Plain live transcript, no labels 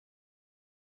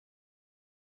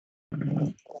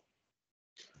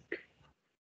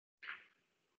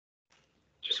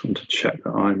just want to check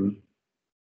that I'm.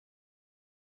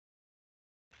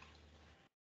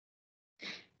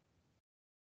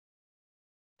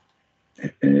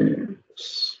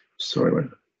 Sorry.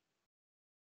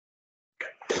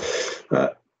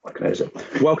 Okay.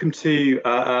 Welcome to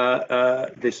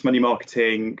this money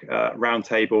marketing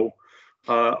roundtable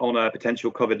on a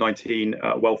potential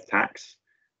COVID-19 wealth tax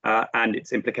and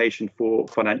its implication for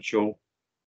financial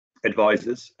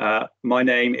advisors. My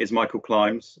name is Michael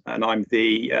Klimes, and I'm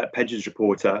the pensions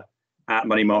reporter at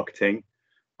Money Marketing,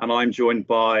 and I'm joined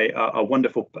by a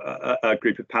wonderful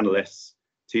group of panelists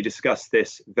to discuss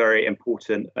this very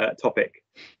important topic.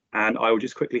 And I will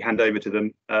just quickly hand over to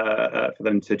them for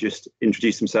them to just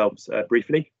introduce themselves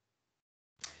briefly.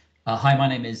 Hi, my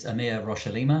name is Amyr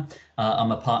Rocha-Lima.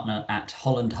 I'm a partner at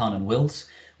Holland, Hahn and Wills.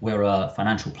 We're a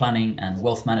financial planning and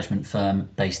wealth management firm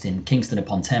based in Kingston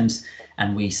upon Thames,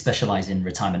 and we specialise in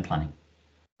retirement planning.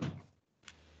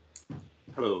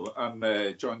 Hello, I'm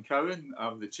John Cowan.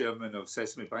 I'm the chairman of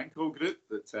Sesame Bankhall Group.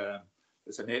 It's a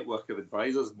network of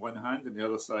advisors on one hand, and the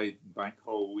other side,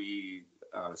 Bankhall, we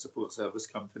support service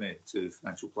company to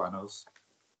financial planners.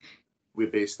 We're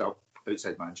based up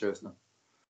outside Manchester.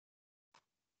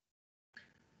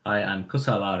 Hi, I'm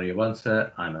Kusal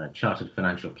Ariyawansa. I'm a chartered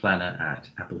financial planner at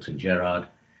Appleton Gerrard.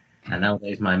 And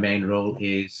nowadays my main role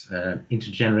is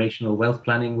intergenerational wealth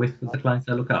planning with the clients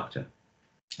I look after.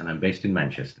 And I'm based in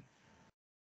Manchester.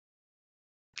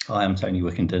 Hi, I'm Tony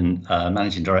Wickenden,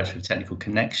 Managing Director of Technical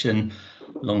Connection,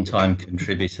 long-time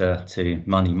contributor to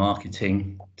Money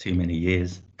Marketing, too many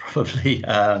years, probably,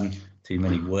 too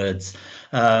many words.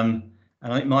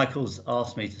 And I think Michael's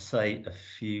asked me to say a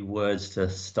few words to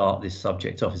start this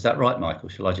subject off. Is that right, Michael?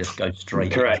 Shall I just go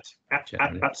straight? Correct.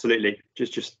 Absolutely.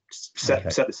 Just set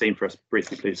the scene for us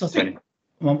briefly, please. So I think,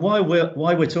 well, why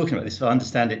we're talking about this, if I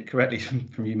understand it correctly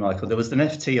from you, Michael, there was an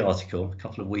FT article a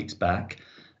couple of weeks back,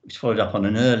 which followed up on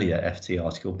an earlier FT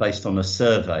article based on a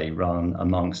survey run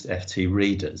amongst FT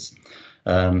readers.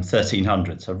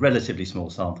 1,300, so relatively small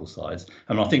sample size.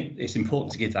 And I think it's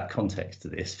important to give that context to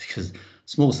this because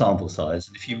small sample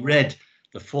size, if you read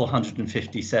the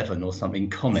 457 or something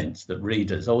comments that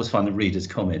readers, I always find the readers'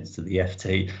 comments to the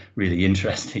FT really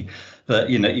interesting.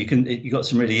 But, you know, you got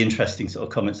some really interesting sort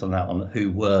of comments on that, on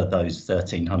who were those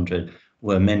 1,300,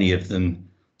 were many of them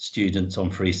students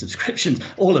on free subscriptions,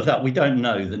 all of that. We don't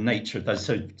know the nature of those,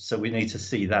 so we need to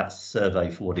see that survey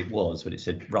for what it was, but it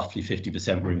said roughly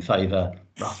 50% were in favour,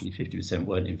 roughly 50%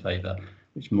 weren't in favour,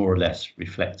 which more or less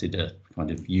reflected a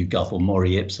kind of YouGov or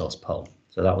Mori Ipsos poll.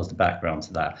 So that was the background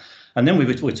to that. And then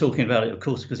we're talking about it, of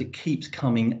course, because it keeps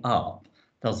coming up,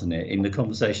 doesn't it, in the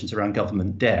conversations around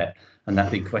government debt and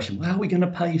that big question, well, how are we going to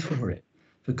pay for it?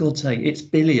 For God's sake, it's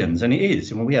billions, and it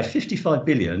is. And when we have 55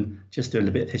 billion, just doing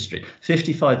a bit of history,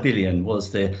 55 billion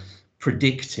was the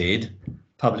predicted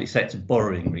public sector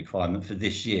borrowing requirement for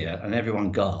this year, and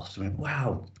everyone gasped, went,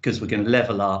 wow, because we're going to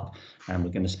level up and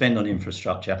we're going to spend on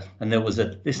infrastructure. And there was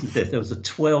a, listen to this, there was a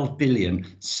 12 billion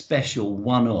special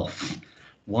one-off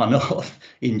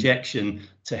injection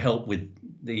to help with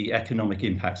the economic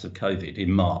impacts of COVID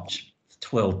in March.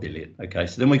 12 billion. Okay,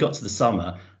 so then we got to the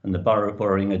summer and the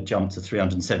borrowing had jumped to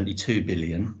 372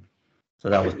 billion. So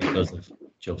that was because of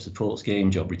job support scheme,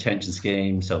 job retention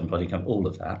scheme, self-employed income, all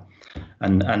of that.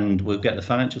 And we'll get the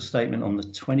financial statement on the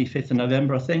 25th of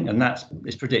November, I think, and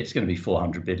it's predicted it's going to be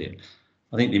 400 billion.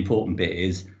 I think the important bit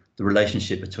is the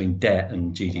relationship between debt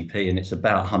and GDP, and it's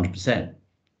about 100%.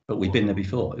 But we've been there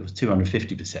before. It was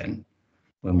 250%.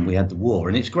 When we had the war,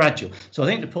 and it's gradual. So I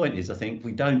think the point is, I think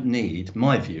we don't need,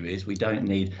 my view is, we don't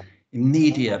need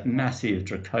immediate, massive,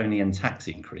 draconian tax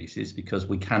increases because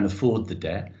we can afford the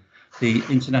debt. The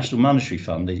International Monetary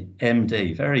Fund, the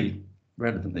MD, very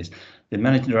relevant this, the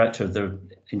managing director of the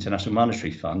International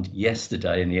Monetary Fund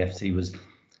yesterday in the FT was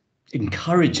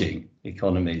encouraging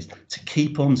economies to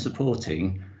keep on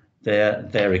supporting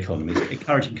their economies,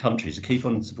 encouraging countries to keep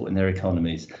on supporting their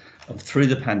economies through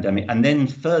the pandemic, and then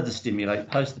further stimulate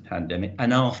post the pandemic,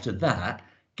 and after that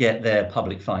get their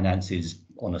public finances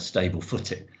on a stable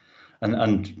footing.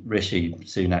 And Rishi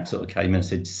Sunak sort of came in and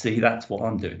said, see, that's what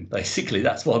I'm doing. Basically,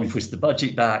 that's why we pushed the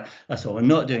budget back. That's why we're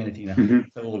not doing anything now.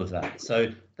 So all of that.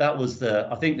 So that was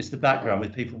I think it's the background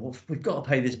with people, well, we've got to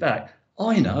pay this back.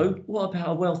 I know, what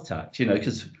about a wealth tax? You know,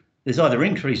 because there's either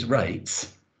increased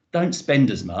rates, don't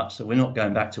spend as much, so we're not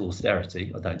going back to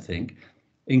austerity, I don't think,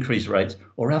 increase rates,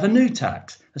 or have a new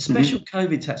tax, a special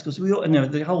COVID tax, because we all, you know,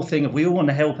 the whole thing of we all want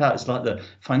to help out. It's like the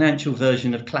financial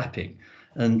version of clapping,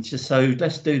 and just so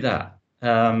let's do that.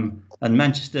 And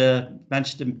Manchester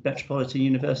Metropolitan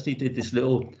University did this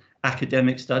little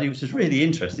academic study, which was really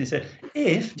interesting. It said,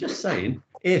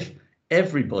 if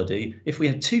everybody, if we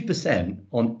had 2%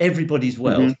 on everybody's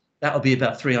wealth, that would be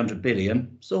about 300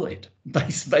 billion sorted,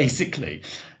 basically,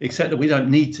 except that we don't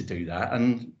need to do that.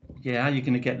 And yeah, how are you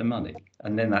going to get the money?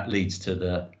 And then that leads to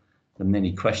the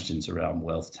many questions around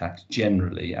wealth tax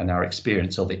generally and our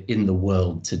experience of it in the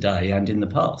world today and in the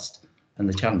past and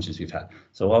the challenges we've had.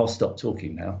 So I'll stop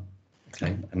talking now.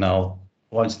 Okay, and I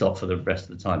won't stop for the rest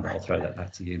of the time, but I'll throw that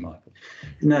back to you, Michael.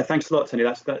 No, thanks a lot, Tony.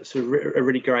 That's a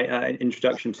really great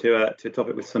introduction to a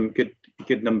topic with some good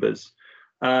numbers.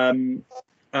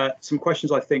 Some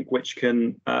questions I think which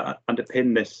can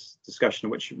underpin this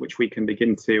discussion, which we can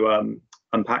begin to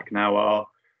unpack now, are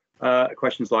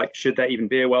questions like: should there even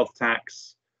be a wealth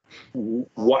tax?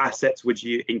 What assets would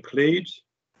you include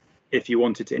if you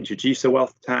wanted to introduce a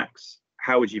wealth tax?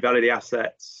 How would you value the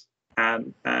assets?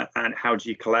 And how do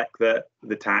you collect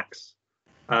the tax?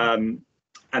 And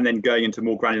then going into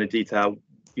more granular detail,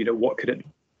 what could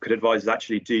advisors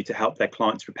actually do to help their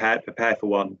clients prepare for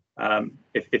one,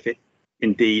 if it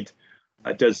indeed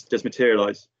does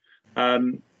materialise?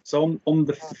 So on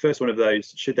the first one of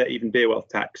those, should there even be a wealth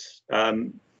tax?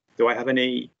 Do I have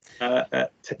any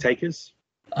takers?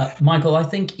 Michael, I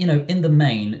think, in the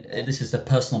main, this is a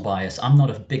personal bias. I'm not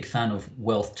a big fan of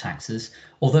wealth taxes,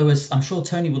 although, as I'm sure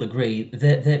Tony will agree,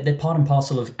 they're part and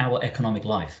parcel of our economic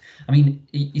life. I mean,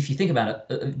 if you think about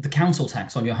it, the council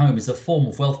tax on your home is a form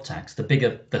of wealth tax. The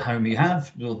bigger the home you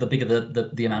have, the bigger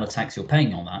the amount of tax you're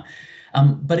paying on that.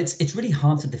 But it's really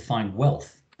hard to define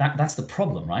wealth. That's the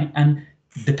problem, right? And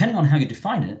depending on how you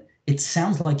define it, it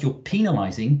sounds like you're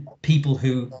penalising people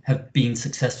who have been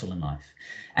successful in life.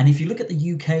 And if you look at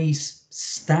the UK's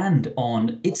stand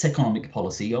on its economic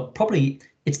policy,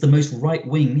 it's the most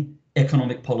right-wing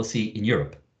economic policy in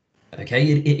Europe.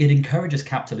 Okay, it encourages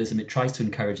capitalism, it tries to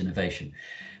encourage innovation.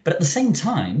 But at the same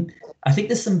time, I think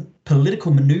there's some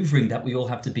political manoeuvring that we all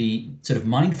have to be sort of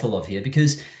mindful of here,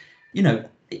 because,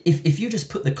 if you just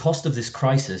put the cost of this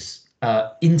crisis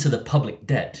into the public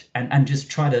debt and just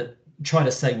try to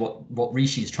say what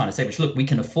Rishi is trying to say, which, look, we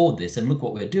can afford this and look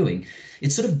what we're doing,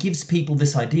 it sort of gives people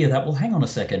this idea that, well, hang on a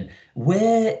second,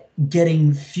 we're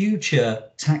getting future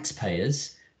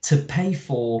taxpayers to pay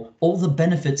for all the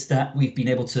benefits that we've been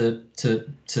able to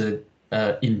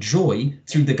enjoy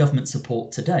through the government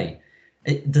support today.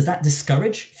 Does that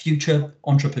discourage future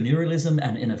entrepreneurialism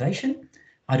and innovation?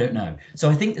 I don't know. So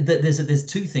I think that there's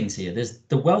two things here. There's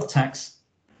the wealth tax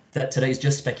that today is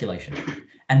just speculation.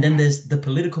 And then there's the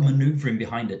political maneuvering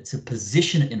behind it to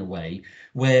position it in a way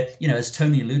where, as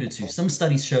Tony alluded to, some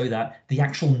studies show that the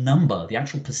actual number, the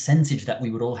actual percentage that we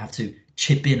would all have to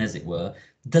chip in, as it were,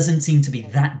 doesn't seem to be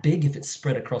that big if it's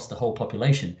spread across the whole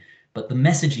population. But the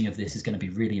messaging of this is going to be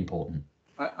really important.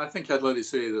 I think I'd like to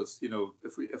say there's,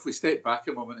 if we step back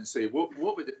a moment and say, what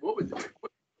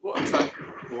attracted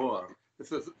more?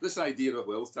 If this idea of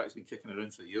wealth tax has been kicking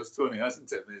around for years, Tony,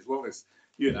 hasn't it? I mean, as long as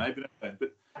you and I have been around.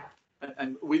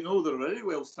 And we know there are already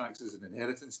wealth taxes and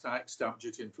inheritance tax, stamp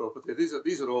duty and property.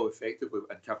 These are all effectively,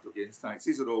 and capital gains tax.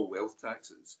 These are all wealth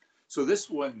taxes. So this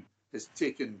one has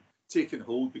taken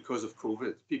hold because of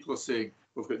COVID. People are saying,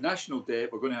 we've got national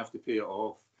debt, we're going to have to pay it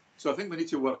off. So I think we need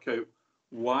to work out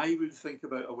why we think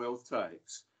about a wealth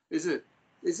tax. Is it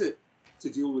to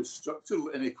deal with structural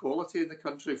inequality in the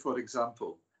country, for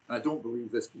example? And I don't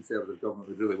believe this Conservative government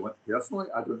would really want, personally,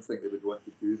 I don't think they would want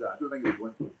to do that. I don't think they would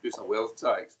want to introduce a wealth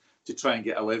tax to try and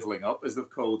get a levelling up, as they've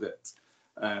called it.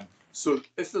 So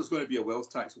if there's going to be a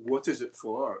wealth tax, what is it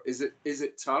for? Is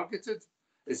it targeted?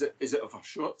 Is it of a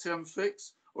short-term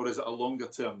fix, or is it a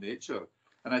longer-term nature?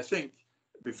 And I think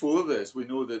before this, we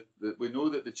know that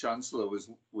the Chancellor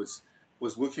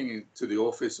was looking to the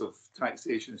Office of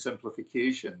Taxation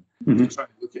Simplification to try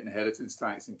and look at inheritance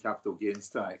tax and capital gains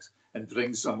tax and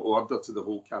bring some order to the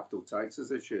whole capital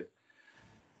taxes issue.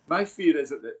 My fear is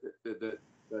that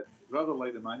rather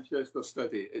like the Manchester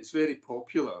study, it's very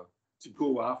popular to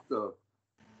go after,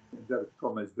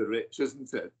 the rich,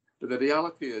 isn't it? But the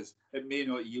reality is it may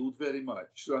not yield very much.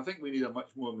 So I think we need a much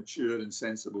more mature and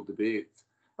sensible debate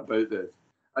about this.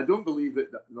 I don't believe that,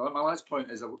 my last point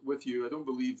is with you, I don't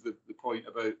believe the point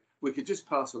about we could just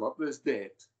parcel up this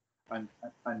debt and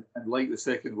like the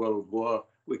Second World War,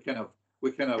 we kind of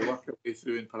work our way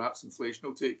through and perhaps inflation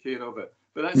will take care of it.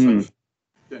 But that's like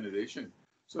generation.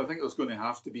 So I think there's going to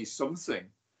have to be something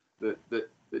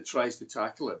that tries to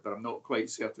tackle it, but I'm not quite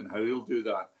certain how he'll do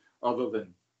that, other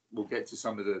than we'll get to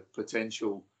some of the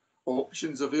potential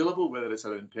options available, whether it's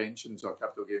around pensions or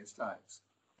capital gains tax.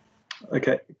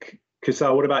 Okay.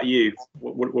 Kusal, what about you?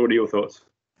 What are your thoughts?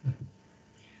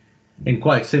 In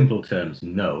quite simple terms,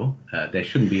 no, there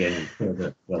shouldn't be any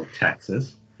further wealth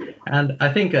taxes. And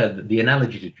I think the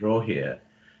analogy to draw here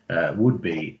would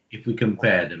be if we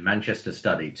compare the Manchester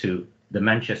study to the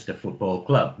Manchester Football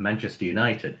Club, Manchester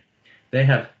United. They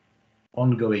have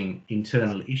ongoing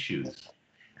internal issues,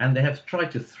 and they have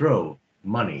tried to throw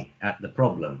money at the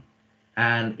problem,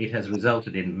 and it has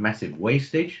resulted in massive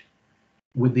wastage,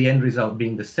 with the end result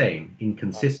being the same,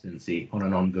 inconsistency on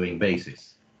an ongoing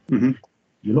basis. Mm-hmm.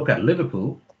 You look at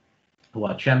Liverpool, who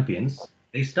are champions,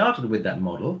 they started with that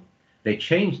model, they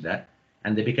changed that,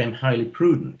 and they became highly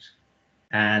prudent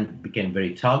and became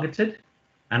very targeted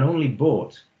and only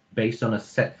bought based on a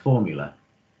set formula.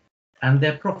 And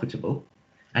they're profitable,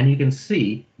 and you can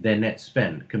see their net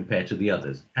spend compared to the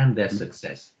others and their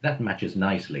success. That matches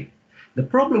nicely. The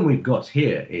problem we've got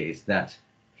here is that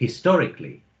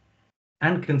historically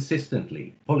and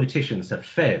consistently, politicians have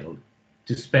failed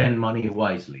to spend money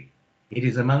wisely. It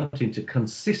is amounting to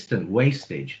consistent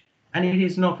wastage, and it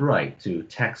is not right to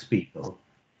tax people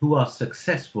who are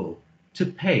successful to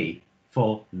pay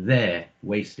for their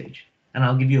wastage. And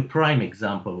I'll give you a prime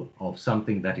example of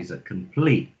something that is a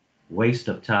complete waste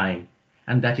of time,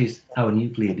 and that is our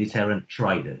nuclear deterrent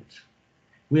Trident.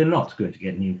 We're not going to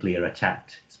get nuclear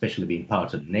attacked, especially being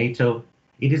part of NATO.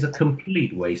 It is a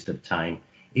complete waste of time.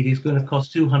 It is going to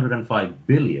cost 205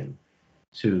 billion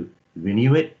to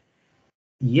renew it.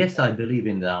 Yes, I believe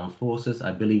in the armed forces,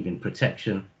 I believe in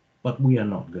protection, but we are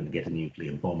not going to get a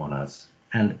nuclear bomb on us,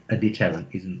 and a deterrent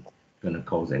isn't going to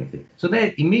cause anything. So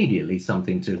they're immediately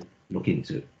something to look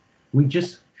into. We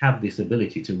just have this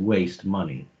ability to waste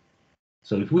money.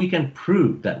 So if we can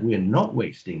prove that we're not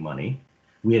wasting money,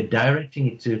 we are directing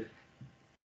it to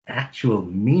actual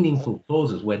meaningful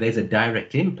causes where there's a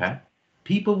direct impact,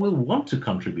 people will want to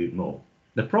contribute more.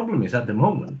 The problem is at the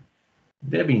moment,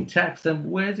 they're being taxed, and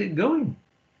where's it going?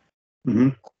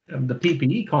 Mm-hmm. The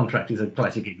PPE contract is a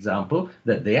classic example.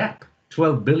 That the app,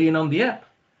 12 billion on the app.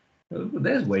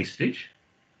 There's wastage.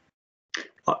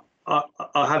 I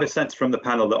have a sense from the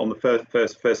panel that on the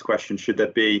first question, should there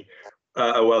be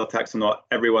a wealth tax or not,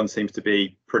 everyone seems to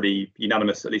be pretty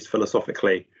unanimous, at least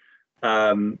philosophically,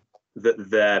 that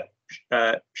there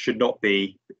should not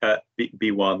be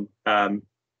one. I'd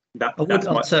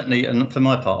certainly, and for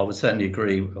my part, I would certainly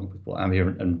agree with what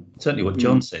Amyr and certainly what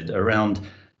John said around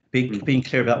being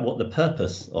clear about what the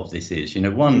purpose of this is. You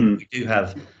know, we do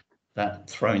have that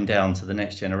throwing down to the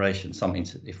next generation, something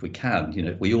to, if we can, you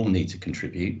know, we all need to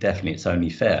contribute. Definitely, it's only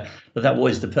fair. But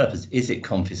what is the purpose? Is it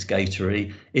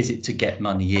confiscatory? Is it to get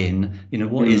money in? You know,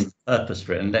 what is the purpose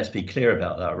for it? And let's be clear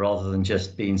about that, rather than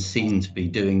just being seen to be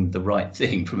doing the right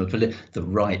thing from a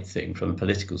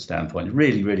political standpoint.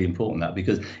 Really, really important that,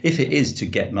 because if it is to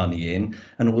get money in,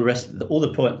 and all the rest, all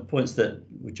the points that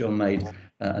John made,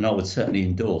 and I would certainly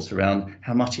endorse around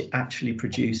how much it actually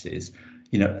produces.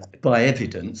 You know, by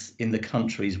evidence in the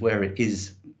countries where there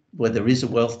is a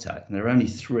wealth tax, and there are only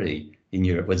 3 in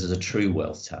Europe where there's a true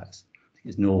wealth tax.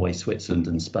 It's Norway, Switzerland,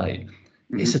 and Spain.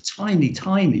 It's a tiny,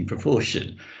 tiny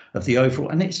proportion of the overall,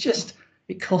 and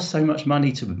it costs so much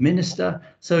money to administer.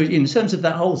 So in terms of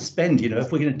that whole spend, you know,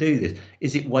 if we're going to do this,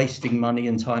 is it wasting money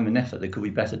and time and effort that could be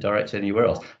better directed anywhere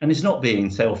else? And it's not being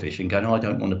selfish and going, oh, I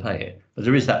don't want to pay it. But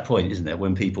there is that point, isn't there,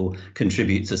 when people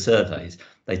contribute to surveys,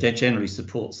 they generally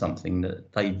support something that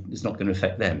is not going to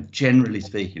affect them. Generally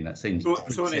speaking, that seems. So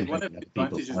one of the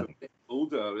advantages of being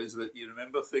older is that you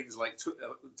remember things like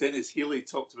Dennis Healy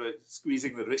talked about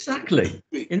squeezing the rich. Exactly,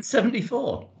 in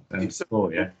 74.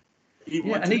 Yeah.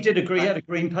 And he had a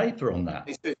green paper on that.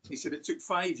 He said it took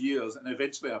 5 years and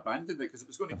eventually abandoned it because it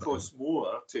was going to cost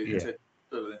more to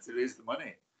raise the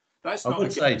money. That's I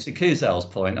would say, to Kusal's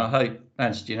point, I hope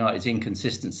Manchester United's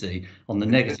inconsistency on the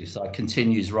negative side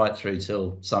continues right through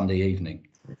till Sunday evening.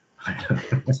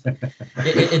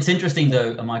 It's interesting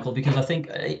though, Michael, because I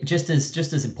think just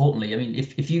as importantly, I mean,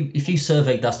 if you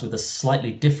surveyed us with a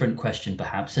slightly different question,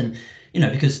 perhaps, and you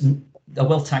know, because a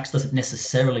wealth tax doesn't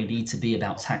necessarily need to be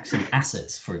about taxing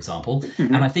assets, for example.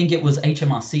 And I think it was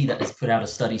HMRC that has put out a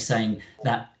study saying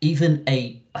that even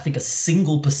a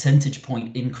single percentage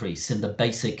point increase in the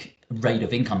basic rate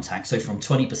of income tax, so from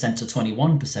 20% to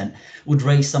 21%, would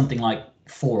raise something like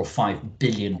 4 or 5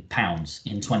 billion pounds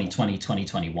in 2020,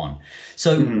 2021.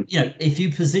 So, you know, if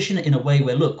you position it in a way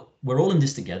where, look, we're all in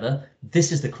this together,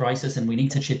 this is the crisis, and we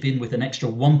need to chip in with an extra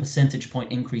 1 percentage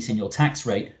point increase in your tax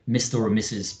rate, Mr. or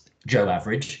Mrs. Joe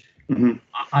Average,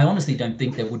 I honestly don't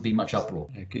think there would be much uproar.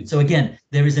 So again,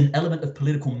 there is an element of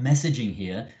political messaging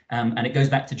here, And it goes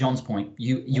back to John's point.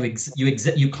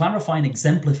 You clarify and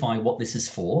exemplify what this is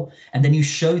for, and then you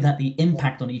show that the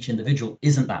impact on each individual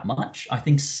isn't that much. I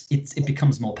think it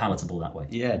becomes more palatable that way.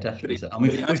 Yeah, definitely. So, I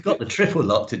mean, we've got the triple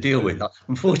lock to deal with.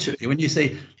 Unfortunately, when you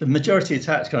see the majority of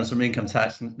tax comes from income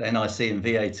tax, NIC and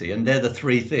VAT, and they're the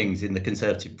three things in the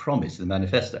Conservative promise, the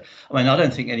manifesto. I mean, I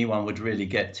don't think anyone would really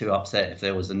get too upset if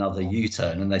there was another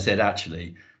U-turn and they said,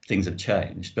 actually, things have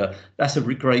changed. But that's a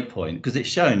great point, because it's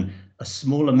shown a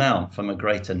small amount from a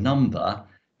greater number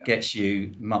gets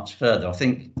you much further. I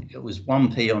think it was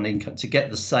 1p on income. To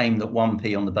get the same that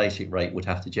 1p on the basic rate would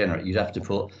have to generate, you'd have to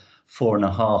put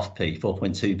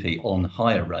 4.2p on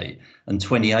higher rate and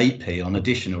 28p on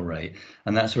additional rate.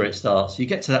 And that's where it starts. You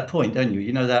get to that point, don't you?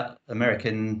 You know that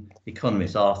American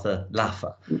economist, Arthur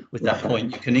Laffer, with that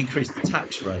point, you can increase the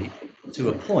tax rate to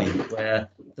a point where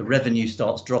the revenue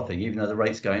starts dropping, even though the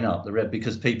rate's going up,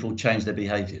 because people change their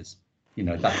behaviours. You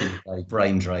know, back in the day,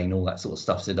 brain drain, all that sort of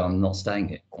stuff, said, I'm not staying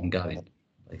here, I'm going,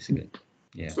 basically.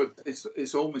 Yeah. So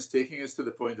it's almost taking us to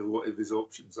the point of what his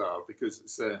options are, because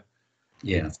it's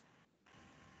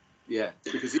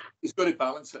because he's got to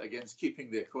balance it against keeping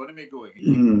the economy going,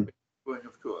 and going,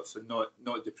 of course, and not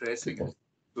depressing it.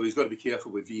 So he's got to be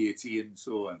careful with VAT and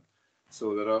so on.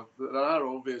 So there are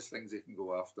obvious things he can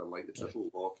go after, like the triple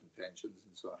lock and pensions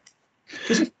and so on.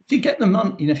 Because if you get the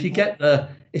money, you know,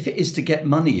 if it is to get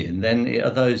money in, then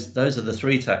those are the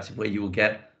three taxes where you will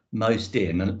get most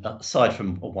in, and aside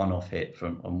from a one-off hit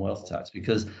on wealth tax.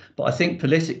 But I think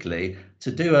politically,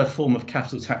 to do a form of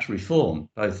capital tax reform,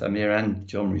 both Amyr and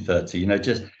John referred to, you know,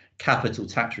 just capital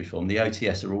tax reform, the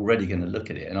OTS are already going to look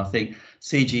at it, and I think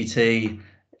CGT,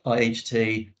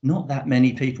 IHT, not that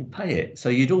many people pay it, so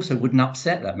you'd also wouldn't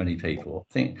upset that many people.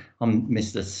 I think I'm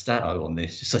Mr. Stato on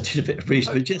this, just I did a bit of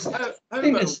research, but just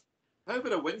how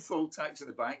about a windfall tax on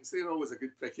the banks? They're always a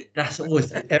good picking. That's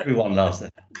always, everyone loves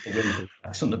that, the windfall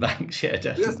tax on the banks. Yeah,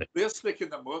 definitely. They're sticking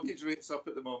their mortgage rates up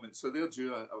at the moment, so they're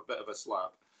due a bit of a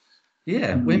slap.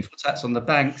 Yeah, windfall tax on the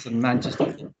banks and Manchester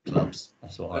football clubs.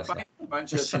 That's what I say.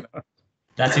 Manchester.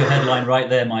 That's your headline right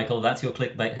there, Michael. That's your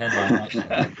clickbait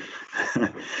headline.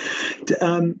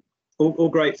 All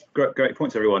great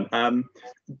points, everyone.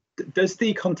 Does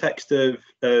the context of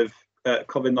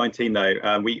COVID-19,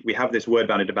 though, we have this word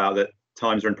bandied about that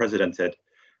times are unprecedented.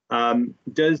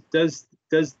 Does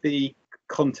the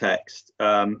context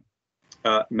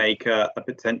make a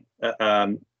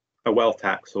wealth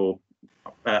tax or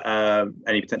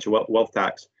any potential wealth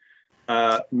tax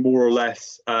more or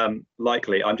less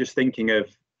likely? I'm just thinking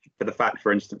for the fact,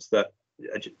 for instance, that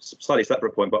slightly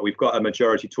separate point, but we've got a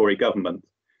majority Tory government,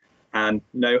 and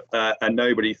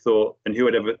nobody thought, and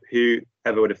whoever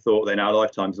would have thought that in our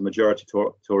lifetimes a majority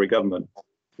Tory government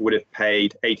would have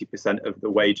paid 80% of the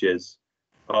wages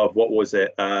of what was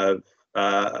it, about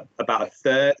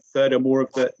a third or more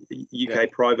of the UK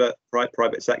private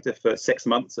sector for 6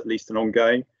 months at least, and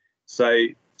ongoing. So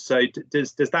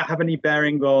does that have any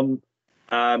bearing on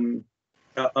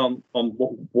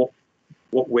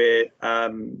what we're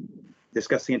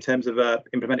discussing in terms of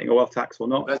implementing a wealth tax or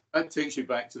not? That takes you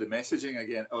back to the messaging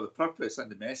again, or the purpose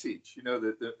and the message. You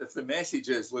know, if the message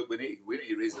is, look, we need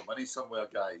to raise the money somewhere,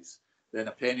 guys, then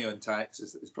a penny on tax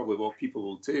is probably what people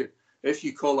will do. If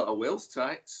you call it a wealth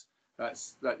tax,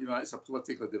 that's a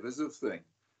politically divisive thing.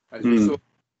 And if you saw a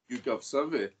YouGov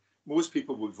survey, most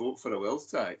people would vote for a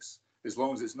wealth tax as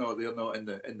long as they're not in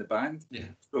the band. Yeah.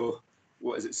 So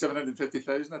what is it,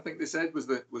 750,000? I think they said was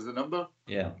the number.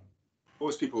 Yeah.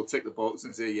 Most people will tick the box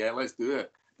and say, yeah, let's do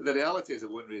it. But the reality is it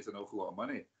won't raise an awful lot of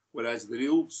money. Whereas the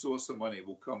real source of money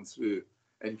will come through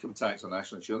income tax or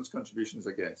national insurance contributions,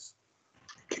 I guess.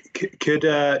 Could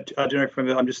I don't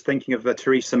know, I'm just thinking of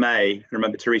Theresa May. I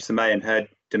remember Theresa May and her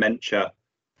dementia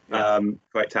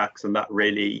tax, and that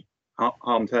really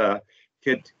harmed her.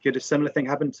 Could a similar thing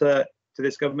happen to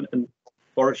this government and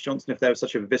Boris Johnson if there was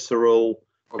such a visceral,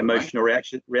 emotional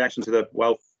reaction to the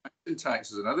wealth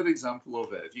tax? Is another example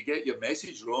of it. If you get your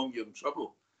message wrong, you're in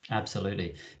trouble.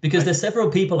 Absolutely, because there's several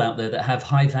people out there that have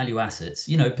high value assets,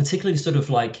 you know, particularly sort of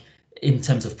like in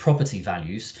terms of property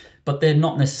values, but they're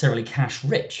not necessarily cash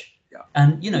rich. Yeah.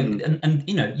 And you know, and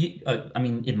you know, I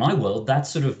mean, in my world, that's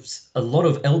sort of a lot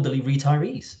of elderly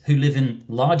retirees who live in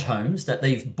large homes that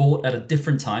they've bought at a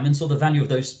different time and saw the value of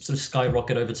those sort of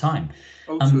skyrocket over time.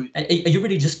 Are you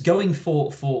really just going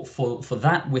for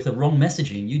that with a wrong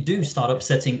messaging? You do start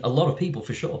upsetting a lot of people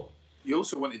for sure. You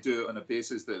also want to do it on a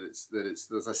basis that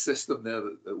there's a system there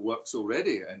that works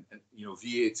already, and you know,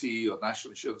 VAT or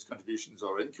national insurance contributions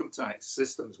or income tax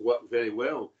systems work very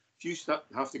well. If you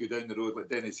have to go down the road like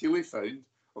Dennis Healy found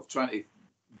of trying to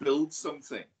build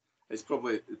something, it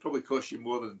probably costs you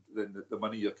more than the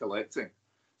money you're collecting.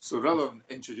 So rather than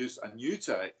introduce a new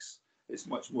tax, it's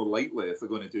much more likely, if they're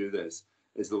going to do this,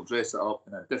 is they'll dress it up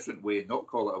in a different way, not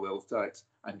call it a wealth tax,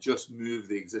 and just move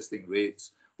the existing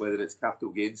rates, whether it's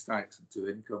capital gains tax to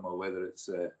income or whether it's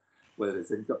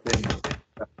income.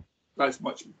 That's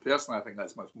much, personally, I think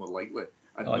that's much more likely,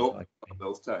 and not a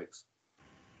wealth tax.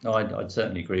 No, I'd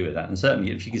certainly agree with that. And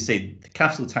certainly, if you can see the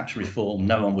capital tax reform,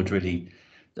 no one would really.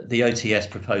 The OTS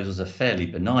proposals are fairly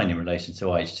benign in relation to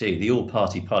IHT. The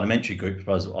all-party parliamentary group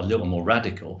proposals are a little more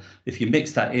radical. If you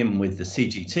mix that in with the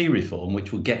CGT reform,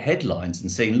 which will get headlines and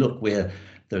saying, look, we're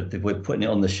putting it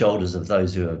on the shoulders of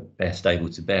those who are best able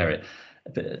to bear it,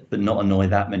 but not annoy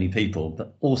that many people.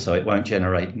 But also, it won't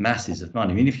generate masses of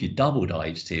money. I mean, if you doubled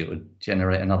IHT, it would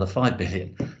generate another 5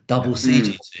 billion. Double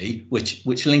CGT, which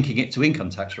linking it to income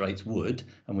tax rates would,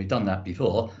 and we've done that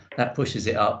before, that pushes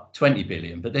it up 20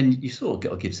 billion. But then you sort of got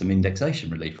to give some indexation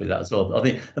relief with that as well. I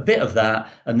mean, a bit of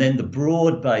that, and then the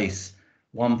broad base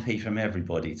 1p from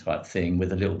everybody type thing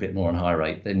with a little bit more on high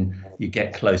rate, then you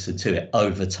get closer to it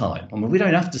over time. I mean, we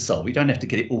don't have to don't have to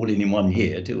get it all in 1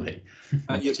 year, do we?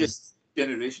 And you just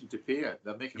generation to pay it.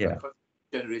 They're making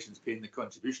generations paying the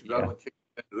contribution rather than kicking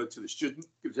it road to the student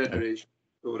generation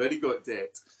who already got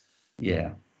debt.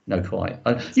 Yeah, no, quite.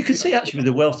 You could see actually with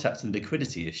the wealth tax and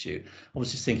liquidity issue. I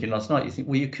was just thinking last night. You think,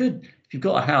 well, you could, if you've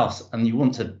got a house and you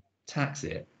want to tax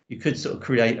it, you could sort of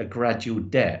create a gradual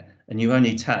debt. And you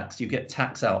get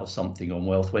tax out of something on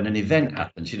wealth when an event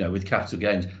happens, with capital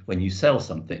gains, when you sell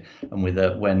something, and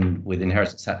with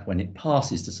inheritance tax, when it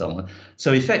passes to someone.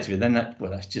 So effectively, then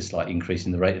that's just like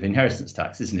increasing the rate of inheritance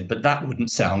tax, isn't it? But that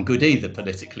wouldn't sound good either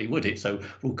politically, would it? So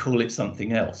we'll call it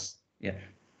something else. Yeah,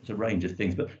 there's a range of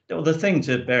things. But the thing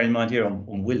to bear in mind here on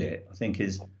will it, I think,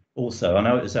 is also, I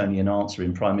know it was only an answer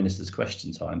in Prime Minister's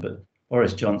question time, but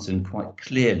Boris Johnson quite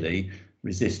clearly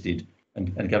resisted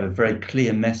and gave a very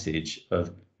clear message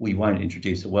of we won't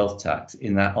introduce a wealth tax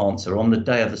in that answer on the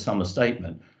day of the summer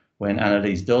statement when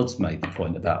Annalise Dodds made the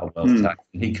point about a wealth tax.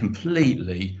 And he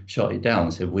completely shot it down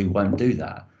and said, we won't do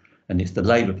that. And it's the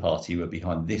Labour Party who are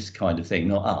behind this kind of thing,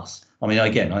 not us. I mean,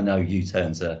 again, I know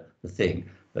U-turns are the thing,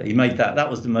 but he made that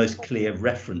was the most clear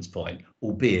reference point,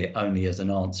 albeit only as an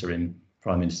answer in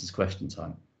Prime Minister's question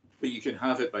time. But you can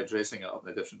have it by dressing it up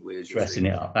in a different way. Dressing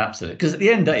it up, absolutely. Because at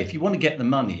the end of the day, if you want to get the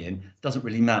money in, it doesn't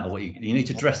really matter what you need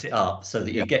to dress it up so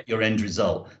that you get your end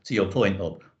result. To your point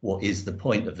of what is the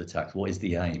point of the tax? What is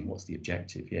the aim? What's the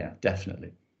objective? Yeah,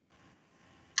 definitely.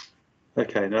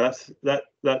 Okay, no,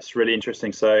 that's really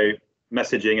interesting. So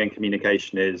messaging and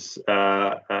communication is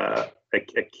a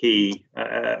key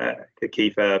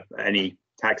for any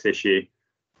tax issue.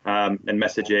 And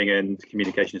messaging and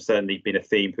communication has certainly been a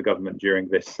theme for government during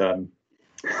this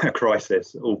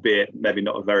crisis, albeit maybe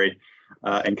not a very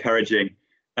encouraging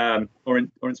or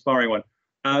inspiring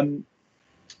one.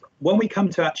 When we come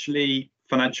to actually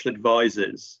financial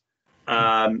advisors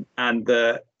and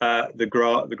the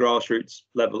grassroots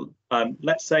level,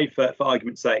 let's say for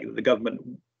argument's sake that the government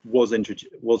was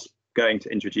going to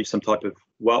introduce some type of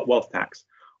wealth tax,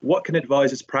 what can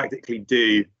advisors practically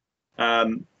do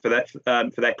for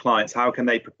their clients? How can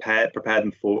they prepare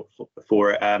them for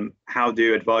it? How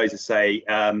do advisors say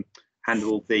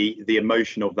handle the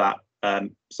emotion of that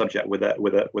subject with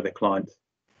a client?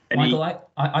 Michael,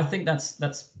 I think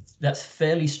that's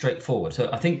fairly straightforward. So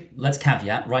I think let's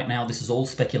caveat right now, this is all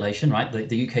speculation, right?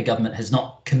 The UK government has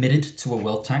not committed to a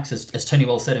wealth tax, as Tony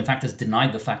well said, in fact, has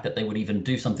denied the fact that they would even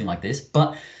do something like this.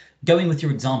 But going with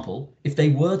your example, if they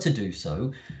were to do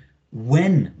so,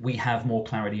 when we have more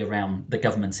clarity around the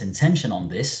government's intention on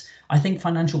this, I think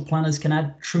financial planners can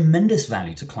add tremendous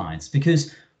value to clients,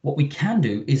 because what we can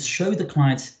do is show the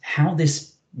clients how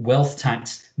this wealth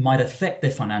tax might affect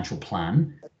their financial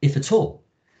plan, if at all.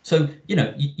 So,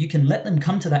 you can let them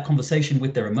come to that conversation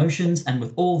with their emotions and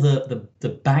with all the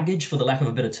baggage, for the lack of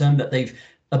a better term, that they've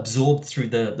absorbed through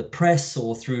the press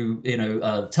or through,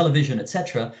 television,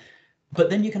 etc. But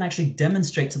then you can actually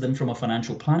demonstrate to them from a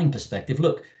financial planning perspective,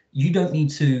 look, you don't need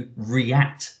to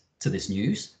react to this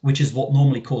news, which is what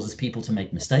normally causes people to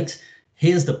make mistakes.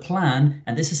 Here's the plan,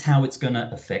 and this is how it's going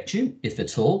to affect you, if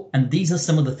at all. And these are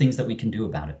some of the things that we can do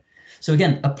about it. So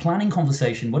again, a planning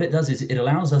conversation, what it does is it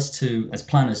allows us to, as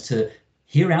planners, to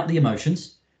hear out the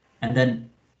emotions and then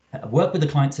work with the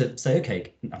client to say,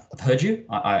 okay, I've heard you.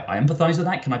 I empathize with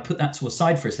that. Can I put that to a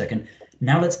side for a second?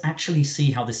 Now let's actually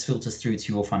see how this filters through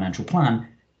to your financial plan,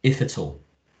 if at all.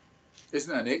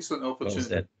 Isn't it an excellent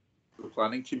opportunity for the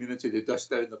planning community to dust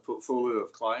down the portfolio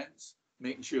of clients,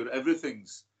 making sure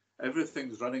everything's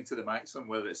running to the maximum,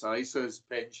 whether it's ISAs,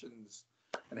 pensions,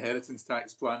 inheritance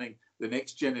tax planning, the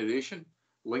next generation,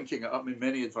 linking it up. I mean,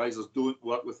 many advisors don't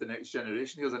work with the next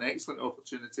generation. Here's an excellent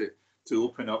opportunity to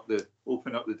open up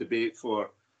the debate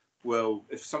for, well,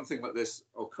 if something like this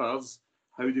occurs,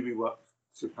 how do we work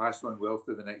to pass on wealth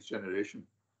to the next generation?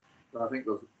 So I think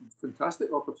there's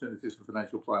fantastic opportunities for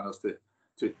financial planners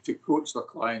to coach their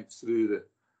clients through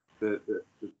the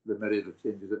myriad of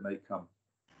changes that might come.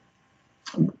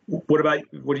 What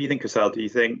do you think, Kusal? Do you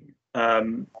think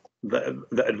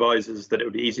that advisors, that it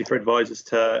would be easy for advisors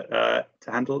to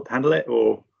handle it,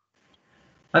 or?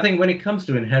 I think when it comes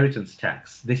to inheritance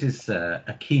tax, this is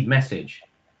a key message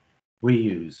we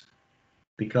use,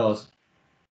 because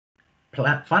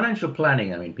financial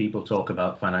planning, I mean, people talk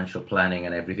about financial planning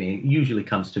and everything. It usually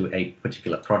comes to a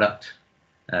particular product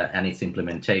and its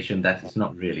implementation. That is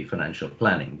not really financial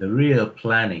planning. The real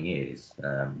planning is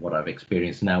what I've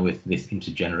experienced now with this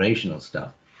intergenerational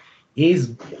stuff,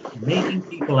 is making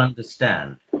people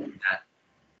understand that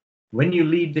when you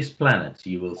leave this planet,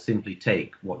 you will simply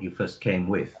take what you first came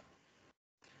with.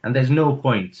 And there's no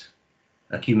point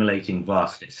accumulating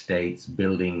vast estates,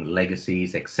 building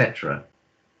legacies, etc.,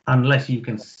 unless you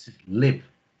can live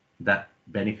that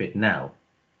benefit now,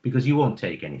 because you won't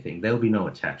take anything. There'll be no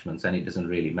attachments, and it doesn't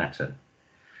really matter.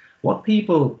 What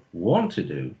people want to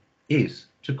do is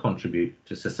to contribute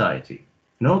to society.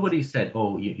 Nobody said,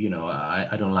 oh,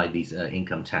 I don't like these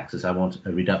income taxes. I want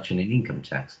a reduction in income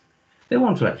tax. They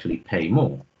want to actually pay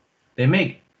more. They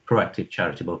make proactive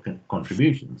charitable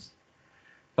contributions.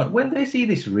 But when they see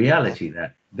this reality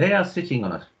that they are sitting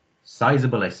on a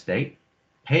sizable estate,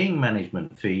 paying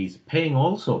management fees, paying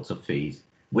all sorts of fees,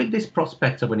 with this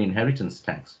prospect of an inheritance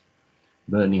tax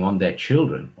burning on their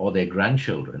children or their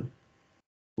grandchildren,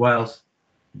 whilst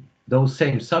those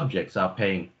same subjects are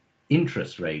paying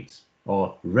interest rates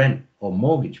or rent or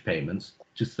mortgage payments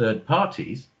to third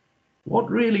parties, what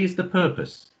really is the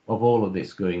purpose of all of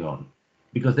this going on?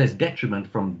 Because there's detriment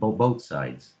from both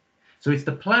sides. So it's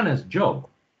the planner's job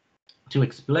to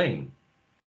explain,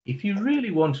 if you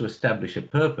really want to establish a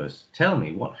purpose, tell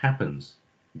me what happens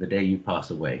the day you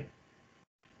pass away.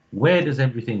 Where does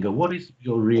everything go? What is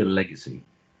your real legacy?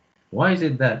 Why is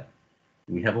it that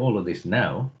we have all of this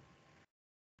now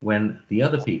when the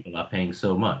other people are paying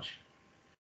so much?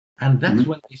 And that's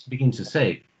when they begin to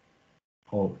say,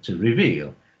 or to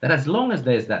reveal, that as long as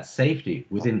there's that safety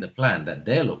within the plan that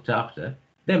they're looked after,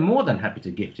 they're more than happy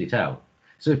to gift it out.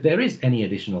 So if there is any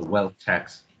additional wealth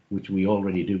tax, which we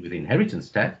already do with inheritance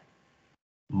tax,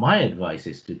 my advice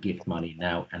is to gift money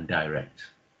now and direct,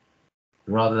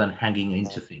 rather than hanging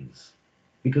into things,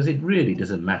 because it really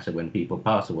doesn't matter when people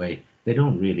pass away. They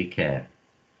don't really care.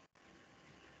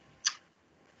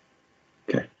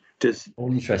 Okay.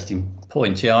 Interesting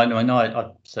point. Yeah, I know.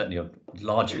 I certainly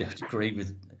largely agree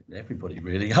with everybody.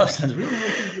 Really, I agree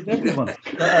with everyone.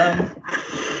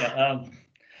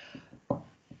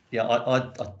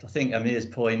 I think Amyr's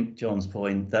point, John's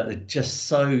point, that it's just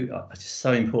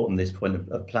so important. This point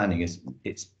of planning is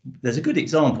there's a good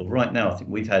example right now. I think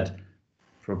we've had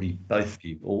probably both of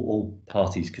you, all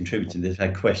parties contributing. They've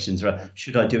had questions around,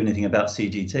 should I do anything about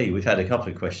CGT? We've had a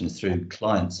couple of questions through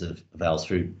clients of ours,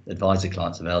 through advisor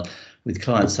clients of ours, with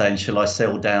clients saying, shall I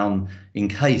sell down in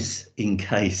case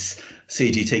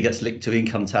CGT gets linked to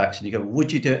income tax? And you go,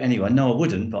 would you do it anyway? No, I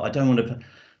wouldn't, but I don't want to.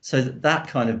 So that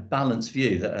kind of balanced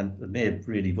view that Amyr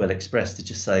really well expressed, to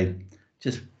just say,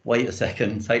 just wait a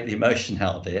second, take the emotion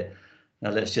out of it.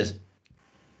 Now let's just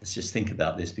think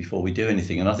about this before we do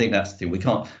anything. And I think that's the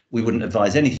thing. We wouldn't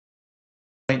advise anything.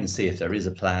 Wait and see if there is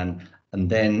a plan, and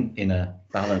then in a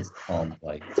balanced, calm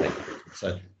way take it.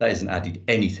 So that isn't added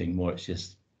anything more. It's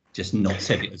just not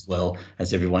said it as well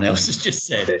as everyone else has just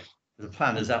said. The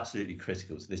plan is absolutely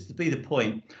critical to this. To be the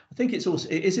point, I think it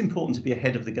is important to be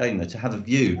ahead of the game, though, to have a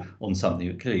view on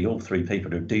something. Clearly, all three people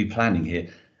who do planning here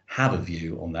have a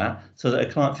view on that, so that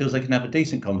a client feels they can have a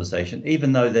decent conversation,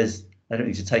 even though they don't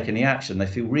need to take any action. They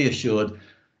feel reassured.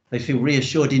 They feel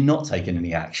reassured in not taking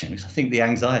any action. Because I think the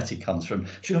anxiety comes from,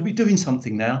 should I be doing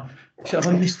something now? Should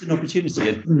I missed an opportunity?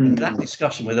 And that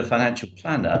discussion with a financial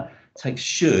planner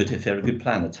if they're a good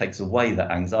planner, takes away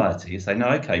that anxiety. You say, no,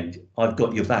 okay, I've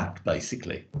got your back,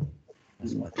 basically.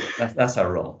 That's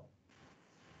our role.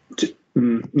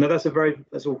 No, that's a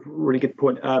really good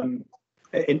point.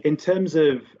 In terms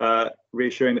of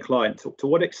reassuring the client, to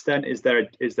what extent is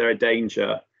there a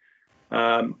danger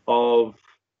of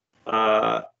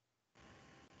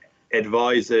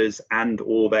advisors and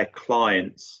or their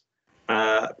clients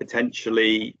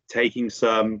potentially taking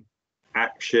some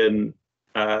action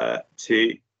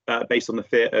based on the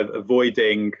fear of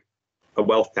avoiding a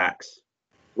wealth tax,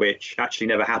 which actually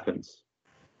never happens?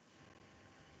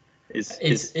 It's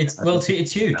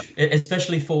huge,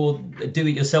 especially for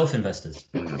do-it-yourself investors.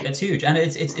 It's huge, and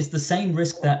it's the same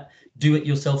risk that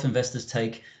do-it-yourself investors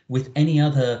take with any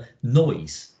other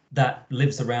noise that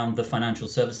lives around the financial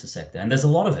services sector? And there's a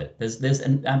lot of it.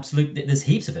 There's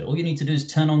heaps of it. All you need to do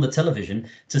is turn on the television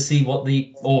to see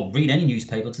or read any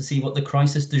newspaper to see what the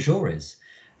crisis du jour is.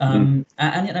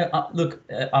 Look,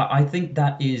 I think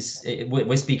that is,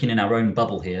 we're speaking in our own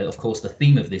bubble here. Of course, the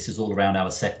theme of this is all around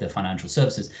our sector, financial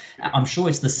services. I'm sure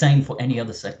it's the same for any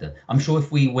other sector. I'm sure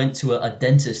if we went to a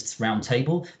dentist's round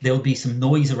table, there would be some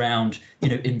noise around,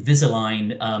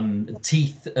 Invisalign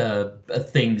teeth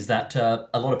things that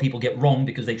a lot of people get wrong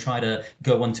because they try to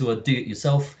go onto a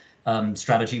do-it-yourself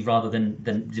strategy rather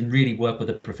than really work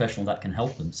with a professional that can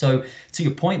help them. So to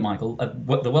your point, Michael,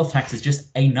 the wealth tax is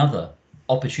just another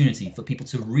opportunity for people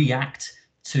to react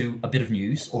to a bit of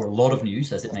news or a lot of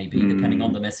news, as it may be, depending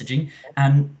on the messaging,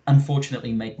 and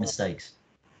unfortunately make mistakes.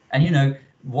 And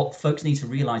what folks need to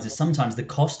realize is sometimes the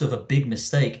cost of a big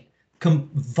mistake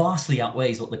vastly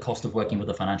outweighs what the cost of working with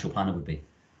a financial planner would be.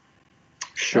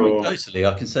 Sure. Totally.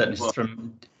 I can certainly,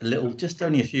 from just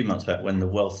only a few months back when the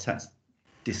wealth tax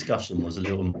discussion was a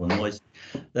little more noisy,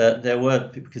 there were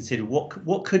people considering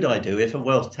what could I do if a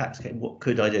wealth tax came? What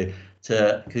could I do?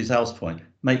 To Kusal's point,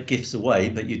 make gifts away,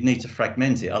 but you'd need to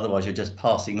fragment it. Otherwise, you're just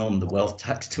passing on the wealth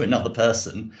tax to another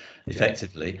person,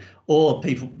 effectively. Or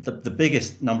people, the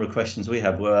biggest number of questions we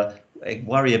had were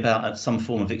worry about some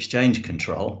form of exchange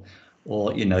control,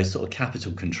 or sort of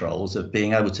capital controls of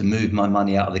being able to move my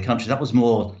money out of the country. That was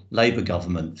more Labour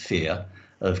government fear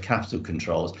of capital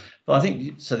controls. But I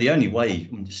think so. The only way,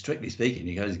 strictly speaking,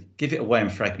 you go give it away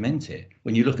and fragment it.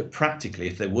 When you look at practically,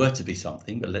 if there were to be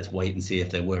something, but let's wait and see if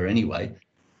there were anyway.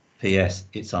 P.S.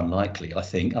 It's unlikely, I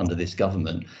think, under this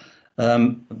government.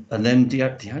 And then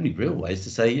the only real way is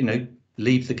to say,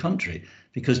 leave the country,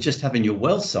 because just having your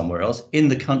wealth somewhere else, in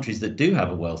the countries that do have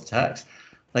a wealth tax,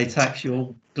 they tax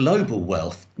your global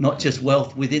wealth, not just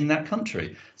wealth within that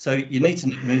country. So you need to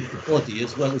move the body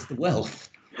as well as the wealth.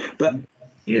 But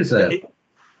here's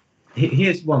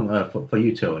one for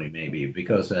you, Tony, maybe,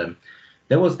 because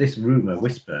there was this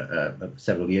whisper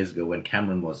several years ago when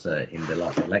Cameron was in the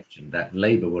last election that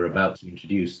Labour were about to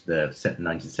introduce the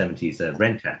 1970s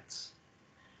rent tax,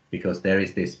 because there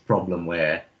is this problem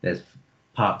where there's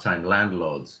part-time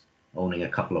landlords owning a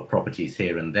couple of properties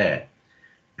here and there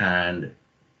and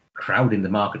crowding the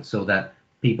market so that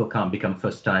people can't become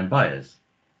first-time buyers.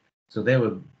 So they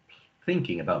were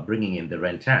thinking about bringing in the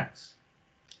rent tax.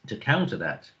 To counter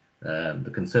that,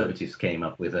 the Conservatives came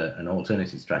up with an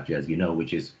alternative strategy, as you know,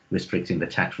 which is restricting the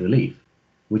tax relief,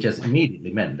 which has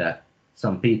immediately meant that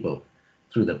some people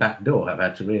through the back door have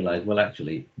had to realize, well,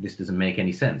 actually, this doesn't make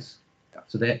any sense.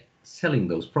 So they're selling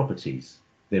those properties.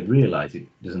 They've realized it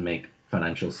doesn't make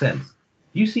financial sense.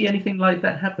 Do you see anything like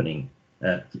that happening,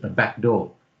 a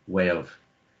backdoor way of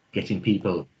getting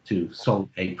people to solve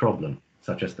a problem,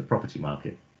 such as the property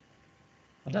market?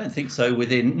 I don't think so. I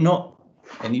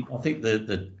think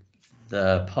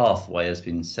the pathway has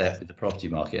been set with the property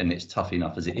market, and it's tough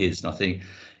enough as it is. And I think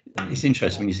it's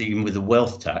interesting when you see, even with the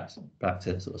wealth tax, back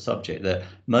to sort of subject, that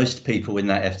most people in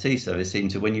that FT service seem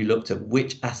to, when you looked at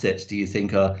which assets do you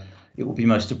think it will be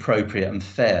most appropriate and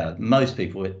fair, most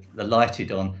people are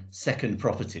lighted on second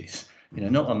properties.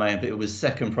 Not on main, but it was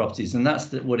second properties, and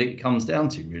that's what it comes down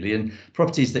to really. And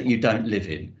properties that you don't live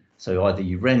in. So either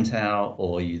you rent out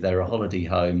or they're a holiday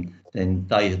home, then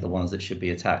they are the ones that should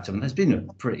be attacked. And there's been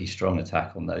a pretty strong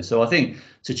attack on those. So I think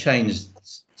to change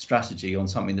strategy on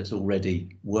something that's already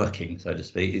working, so to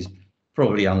speak, is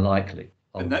probably unlikely.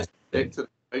 And that's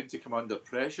going to come under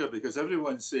pressure, because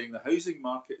everyone's saying the housing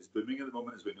market is booming at the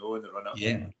moment, as we know, in the run-up.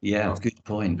 Yeah, good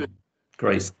point.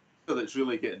 Great. The that's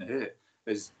really getting hit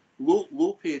is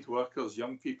low-paid workers,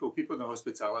 young people in the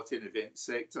hospitality and event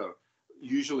sector.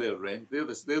 Usually they're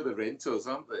the renters,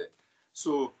 aren't they?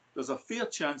 So there's a fair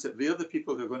chance that they're the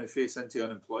people who are going to face into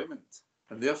unemployment,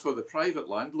 and therefore the private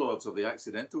landlords or the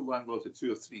accidental landlords with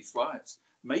 2 or 3 flats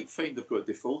might find they've got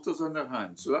defaulters on their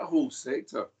hands. So that whole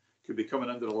sector could be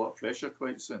coming under a lot of pressure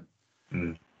quite soon.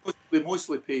 They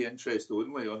mostly pay interest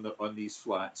only on these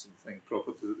flats and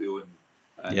properties that they own,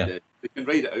 and they can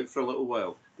ride it out for a little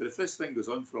while. But if this thing goes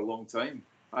on for a long time,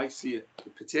 I see it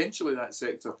potentially that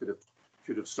sector could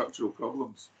have structural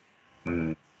problems.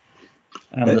 And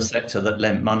the sector that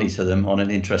lent money to them on an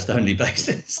interest-only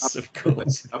basis, of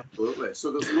course. Absolutely.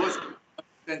 So there's lots of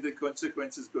unintended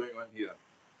consequences going on here.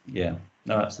 Yeah,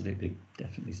 no, absolutely,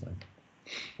 definitely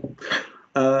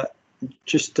so.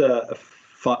 Just a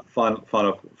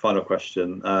final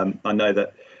question. I know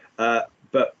that,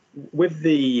 but with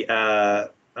the,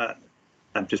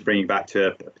 I'm just bringing back to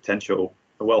a potential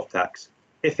wealth tax.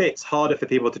 If it's harder for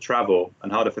people to travel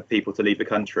and harder for people to leave the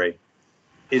country,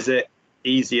 is it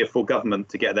easier for government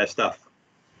to get their stuff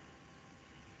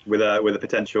with a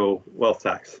potential wealth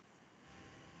tax?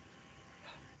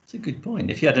 It's a good point.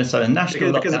 If you had a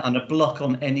national lockdown and a block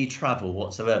on any travel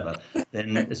whatsoever,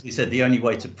 then, as we said, the only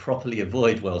way to properly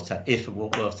avoid wealth tax, if a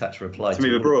wealth tax were applied to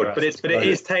move abroad, but it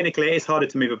is technically harder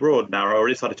to move abroad now, or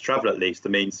it is harder to travel at least. I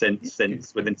mean,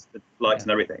 since within flights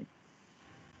and everything.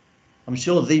 I'm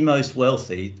sure the most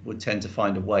wealthy would tend to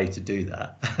find a way to do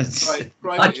that.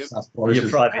 Your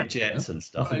private jets and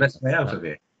stuff. That's the best way out of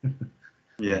it.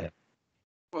 Yeah.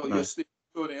 Well, you're staying,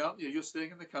 Tony, aren't you? You're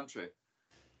staying in the country.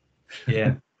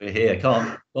 Yeah, we're here.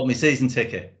 Got my season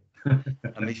ticket. And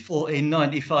my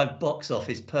 $14.95 box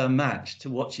office per match to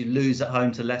watch you lose at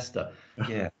home to Leicester.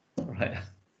 Yeah, right.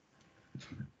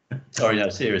 Sorry, no,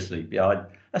 seriously. Yeah,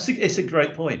 it's a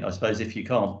great point. I suppose if you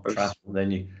can't travel,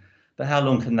 then you. But how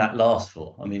long can that last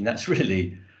for? I mean, that's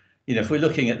really, if we're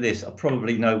looking at this,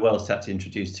 probably no wealth tax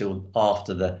introduced till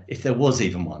after if there was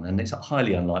even one, and it's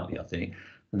highly unlikely, I think.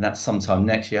 And that's sometime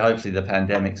next year. Hopefully the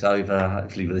pandemic's over.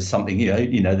 Hopefully there's something,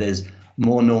 there's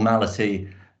more normality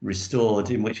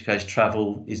restored, in which case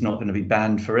travel is not going to be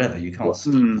banned forever. You can't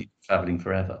stop people traveling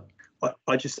forever.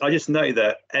 I just know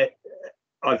that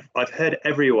I've heard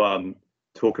everyone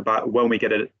talk about when we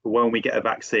get a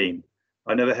vaccine.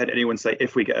 I never heard anyone say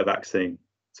if we get a vaccine.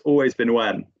 It's always been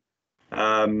when.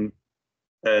 And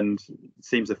it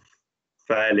seems a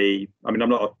fairly, I mean, I'm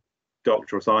not a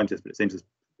doctor or scientist, but it seems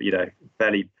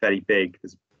fairly big.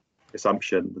 There's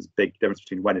assumption. There's a big difference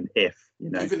between when and if.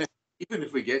 Even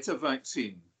if we get a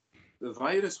vaccine, the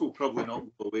virus will probably not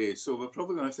go away. So we're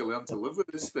probably going to have to learn to live with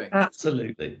this thing.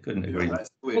 Absolutely, couldn't agree.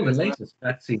 Well, the latest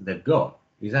vaccine they've got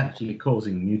is actually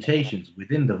causing mutations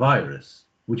within the virus,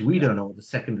 which we don't know what the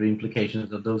secondary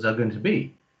implications of those are going to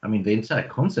be. I mean, the entire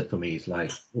concept for me is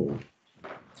like,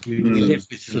 we live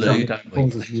with flu,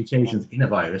 causes mutations in a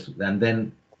virus, and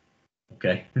then.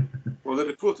 Okay. Well, they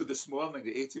reported this morning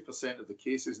that 80% of the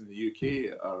cases in the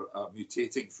UK are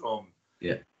mutating from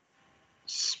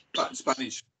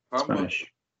Spanish.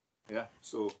 Yeah,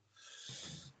 so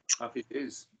happy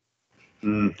days.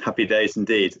 Happy days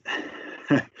indeed.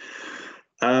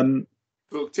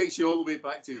 So it takes you all the way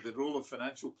back to the role of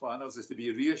financial planners is to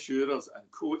be reassurers and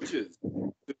coaches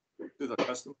to the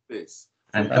customer base.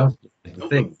 And that's the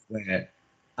thing where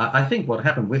I think what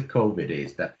happened with COVID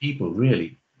is that people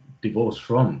really divorced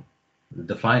from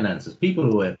the finances. People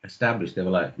who were established, they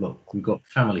were like, look, we've got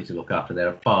family to look after. There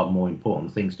are far more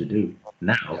important things to do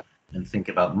now than think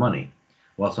about money.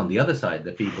 Whilst on the other side,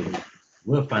 the people who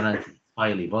were financially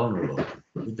highly vulnerable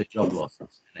with the job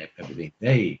losses and everything,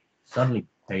 they suddenly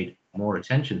paid more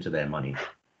attention to their money.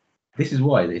 This is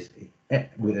why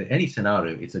with any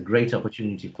scenario, it's a great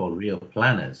opportunity for real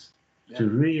planners to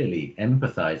really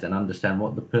empathize and understand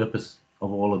what the purpose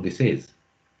of all of this is.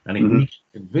 And if we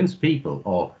convince people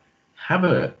or have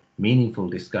a meaningful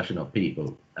discussion of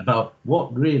people about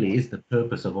what really is the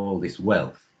purpose of all this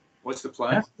wealth. What's the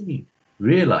plan? Actually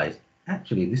realize,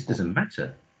 actually, this doesn't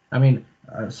matter. I mean,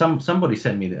 somebody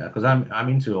sent me that because I'm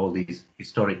into all these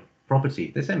historic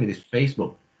property. They sent me this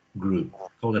Facebook group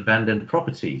called Abandoned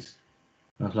Properties.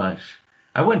 I was like,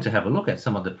 I went to have a look at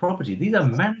some of the property. These are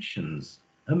mansions,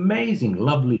 amazing,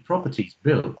 lovely properties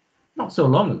built not so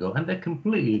long ago, and they're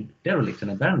completely derelict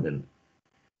and abandoned.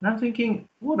 And I'm thinking,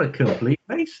 what a complete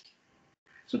waste.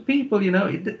 So people,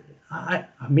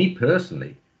 me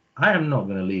personally, I am not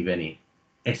going to leave any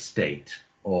estate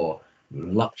or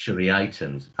luxury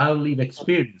items. I'll leave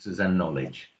experiences and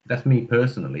knowledge. That's me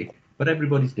personally, but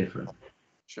everybody's different.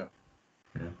 Sure.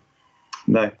 Yeah.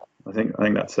 No, I think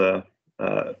that's a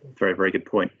very, very good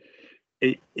point.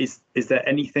 Is there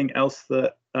anything else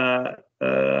that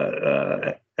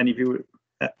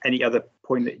any other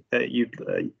point that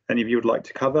any of you would like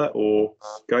to cover or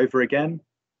go over again?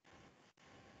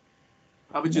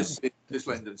 I would just say,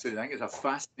 Lyndon, I think it's a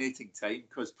fascinating time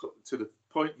because, to the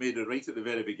point made right at the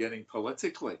very beginning,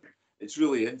 politically, it's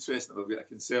really interesting that we've got a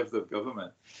Conservative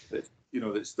government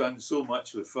that's done so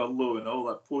much with furlough and all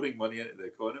that, pouring money into the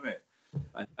economy.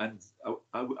 And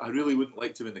I really wouldn't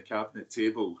like to be in the cabinet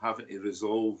table having to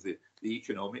resolve the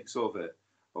economics of it,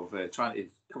 of trying to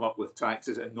come up with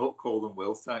taxes and not call them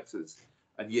wealth taxes,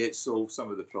 and yet solve some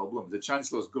of the problems. The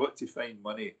Chancellor's got to find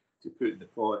money to put in the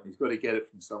pot, and he's got to get it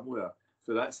from somewhere.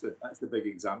 So that's the big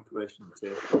exam question.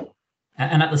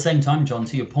 And at the same time, John,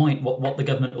 to your point, what the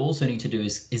government also need to do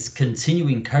is continue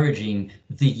encouraging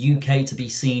the UK to be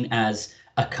seen as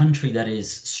a country that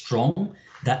is strong,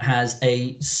 that has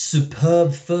a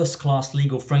superb first-class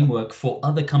legal framework for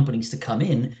other companies to come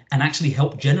in and actually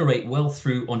help generate wealth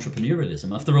through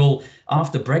entrepreneurialism. After all,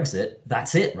 after Brexit,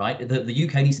 that's it, right? The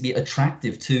UK needs to be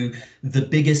attractive to the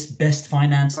biggest, best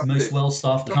financed, most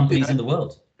well-staffed companies in the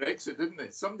world. Brexit, didn't they?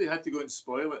 Somebody had to go and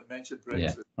spoil it and mention Brexit.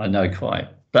 Yeah, I know, quite.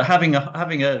 But having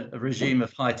a regime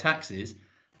of high taxes,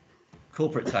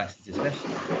 corporate taxes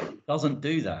especially, doesn't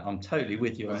do that. I'm totally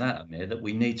with you on that, Amyr, that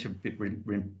we need to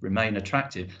remain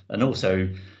attractive, and also,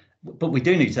 but we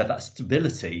do need to have that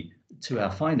stability to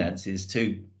our finances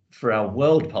for our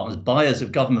world partners, buyers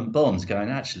of government bonds, going,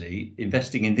 actually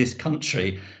investing in this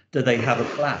country, do they have a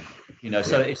plan? You know,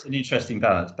 so it's an interesting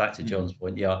balance. Back to John's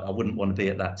point, yeah, I wouldn't want to be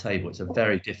at that table. It's a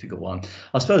very difficult one.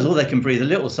 I suppose all they can breathe a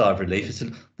little sigh of relief is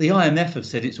the IMF have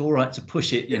said it's all right to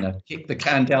push it, you know, kick the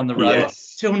can down the road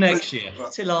till next year,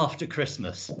 till after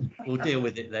Christmas. We'll deal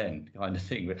with it then, kind of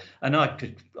thing. And I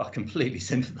completely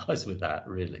sympathise with that,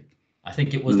 really. I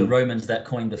think it was the Romans that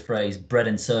coined the phrase bread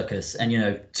and circus,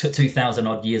 and 2,000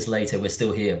 odd years later, we're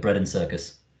still here, bread and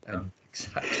circus.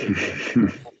 Exactly.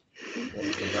 What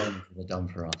the Romans have done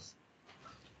for us.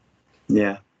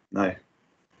 Yeah, no,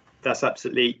 that's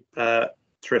absolutely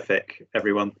terrific,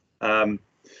 everyone.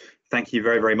 Thank you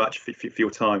very, very much for your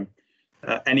time.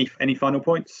 Any final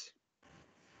points?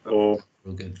 Or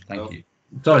all good, thank you.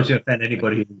 Sorry to offend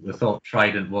anybody who thought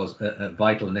Trident was a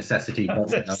vital necessity. No.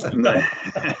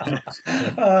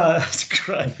 That's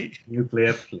great.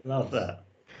 Nuclear. Love that.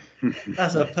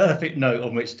 That's a perfect note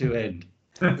on which to end.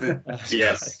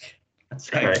 Yes.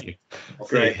 Thank you.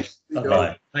 Great.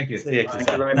 Bye-bye. Thank you. See you. Thank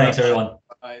you very much. Thanks, everyone.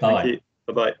 Bye. Bye. Thank you.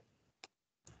 Bye-bye.